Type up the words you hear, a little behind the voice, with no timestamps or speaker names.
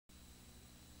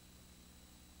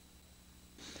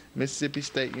Mississippi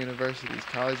State University's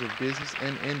College of Business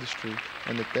and Industry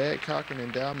and the Thad Cochran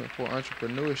Endowment for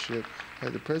Entrepreneurship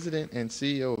had the president and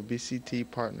CEO of BCT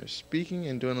Partners speaking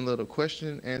and doing a little question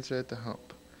and answer at the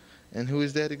hump. And who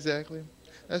is that exactly?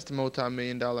 That's the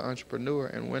multi-million-dollar entrepreneur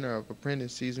and winner of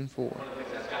Apprentice Season 4. One of the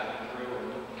things that's gotten me through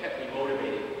and kept me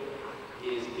motivated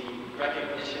is the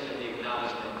recognition and the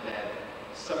acknowledgement that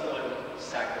someone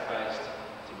sacrificed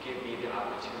to give me the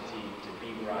opportunity to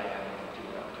be where I am and do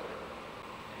what I'm doing.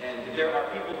 And there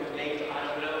are people whose names I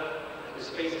don't know, whose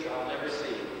faces I'll never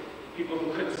see, people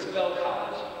who couldn't spell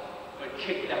college, but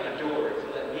kicked down the door to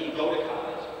let me go to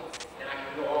college. And I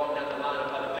can go on down the line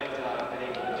of other things that I've been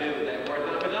able to do that were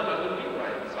not for them, I wouldn't be where I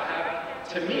am. So I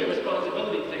have, to me, a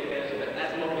responsibility to take advantage of that. And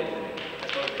that's motivating to me.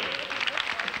 That's motivating.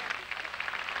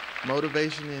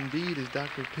 Motivation indeed, as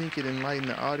Dr. Pinkett enlightened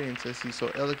the audience as he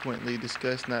so eloquently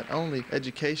discussed not only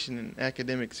education and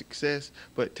academic success,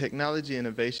 but technology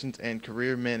innovations and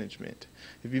career management.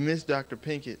 If you missed Dr.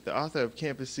 Pinkett, the author of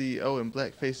Campus CEO and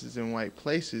Black Faces in White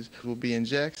Places will be in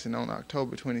Jackson on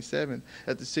October 27th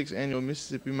at the 6th Annual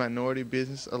Mississippi Minority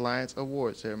Business Alliance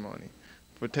Award Ceremony.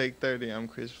 For Take 30, I'm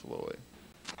Chris Floyd.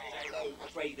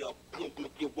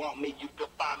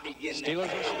 Steelers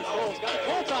versus the Colts. Got the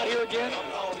Colts out here again.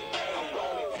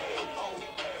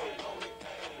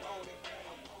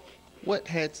 What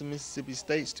had some Mississippi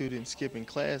State students skipping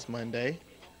class Monday?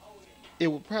 It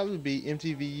would probably be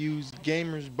MTVU's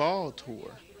Gamers Ball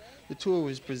Tour. The tour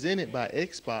was presented by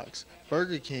Xbox,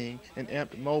 Burger King, and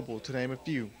Amped Mobile, to name a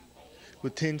few.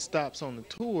 With 10 stops on the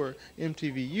tour,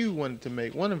 MTVU wanted to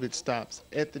make one of its stops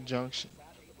at the Junction.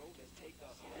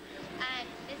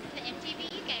 This is the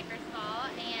MTVU Gamers Ball,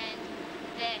 and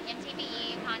the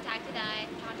MTVU contacted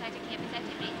Campus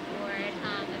Activities Board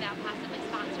about possibly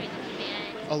sponsoring this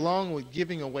event. Along with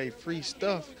giving away free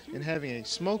stuff and having a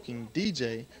smoking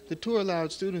DJ, the tour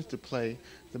allowed students to play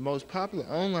the most popular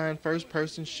online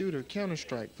first-person shooter,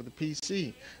 Counter-Strike, for the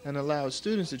PC, and allowed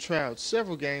students to try out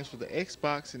several games for the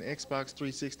Xbox and Xbox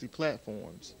 360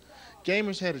 platforms.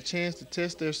 Gamers had a chance to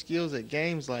test their skills at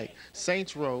games like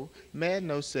Saints Row,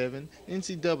 Madden 07,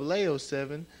 NCAA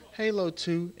 07, Halo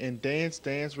 2, and Dance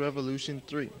Dance Revolution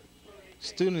 3.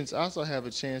 Students also have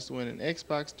a chance to win an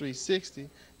Xbox 360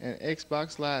 and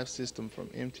Xbox Live system from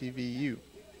MTVU.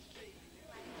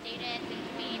 Students and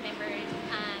community members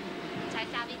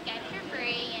test out these games for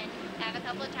free, and have a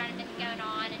couple of tournaments going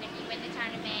on, and if you win the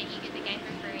tournament, you get the game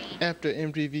for free. After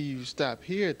MTVU stop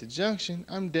here at the Junction,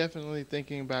 I'm definitely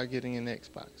thinking about getting an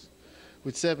Xbox.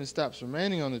 With 7 stops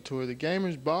remaining on the tour, the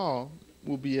Gamers Ball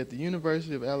will be at the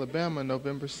University of Alabama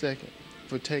November 2nd.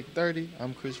 For Take 30,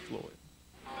 I'm Chris Floyd.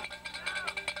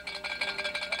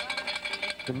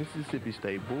 The Mississippi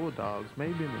State Bulldogs may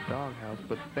be in the doghouse,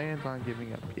 but the fans aren't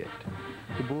giving up yet.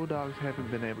 The Bulldogs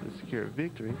haven't been able to secure a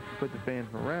victory, but the fans'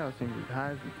 morale seems as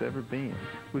high as it's ever been,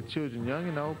 with children young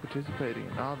and old participating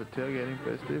in all the tailgating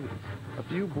festivities. A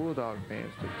few Bulldog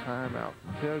fans took time out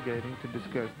from tailgating to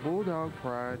discuss Bulldog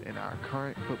pride in our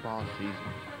current football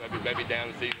season. Maybe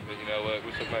down the season, but you know what,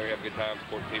 we still maybe have a good time,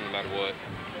 support the team no matter what.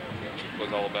 It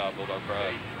was all about Bulldog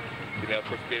pride. You know, of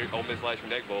course, Ole Miss last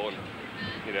year Egg Bowl, and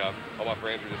you know, all my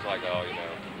friends were just like, oh, you know,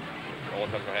 I don't know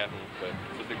what's going to happen, but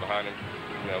still stick behind him,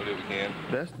 you know, we'll do what we can.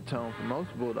 That's the tone for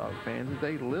most Bulldog fans, as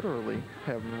they literally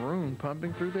have maroon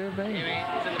pumping through their veins. I mean,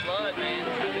 it's in the blood, man.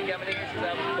 It's been coming here since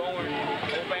I was born.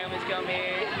 Whole family's come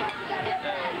here.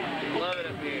 Love it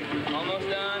up here. Almost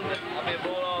done, but I'll be a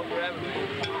Bulldog forever.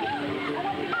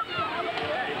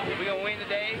 We're going to win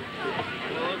today.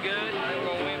 We'll look good. We're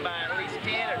going to win by at least 10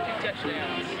 or 2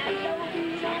 touchdowns.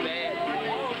 It's going to be bad.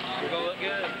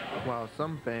 While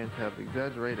some fans have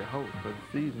exaggerated hopes for the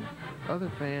season,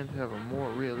 other fans have a more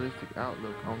realistic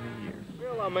outlook on the year.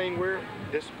 Well, I mean, we're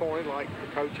disappointed like the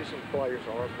coaches and players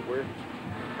are, but we're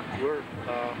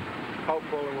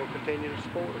hopeful and we'll continue to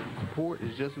support them. Support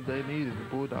is just what they need as the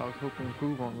Bulldogs hope to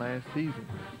improve on last season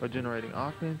by generating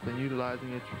offense and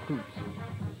utilizing its recruits.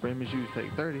 For MSU's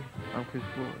Take 30, I'm Chris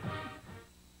Floyd.